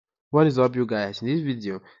What is up, you guys? In this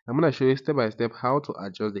video, I'm going to show you step by step how to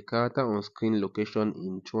adjust the character on screen location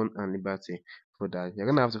in Throne and Liberty. For that, you're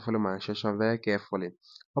going to have to follow my instruction very carefully.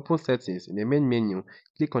 Open settings. In the main menu,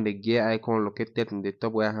 click on the gear icon located in the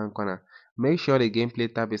top right hand corner. Make sure the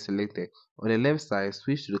gameplay tab is selected. On the left side,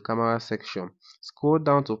 switch to the camera section. Scroll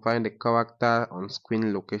down to find the character on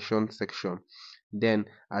screen location section. Then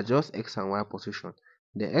adjust X and Y position.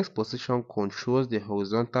 The X position controls the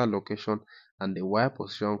horizontal location and the Y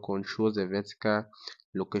position controls the vertical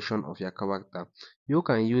location of your character. You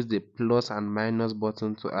can use the plus and minus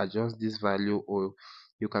button to adjust this value, or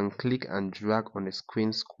you can click and drag on the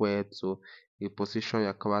screen square to reposition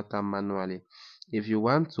your character manually. If you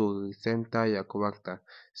want to recenter your character,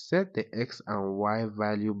 set the X and Y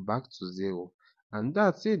value back to 0. And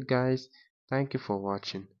that's it, guys. Thank you for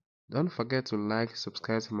watching. Don't forget to like,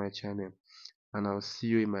 subscribe to my channel, and I'll see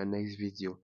you in my next video.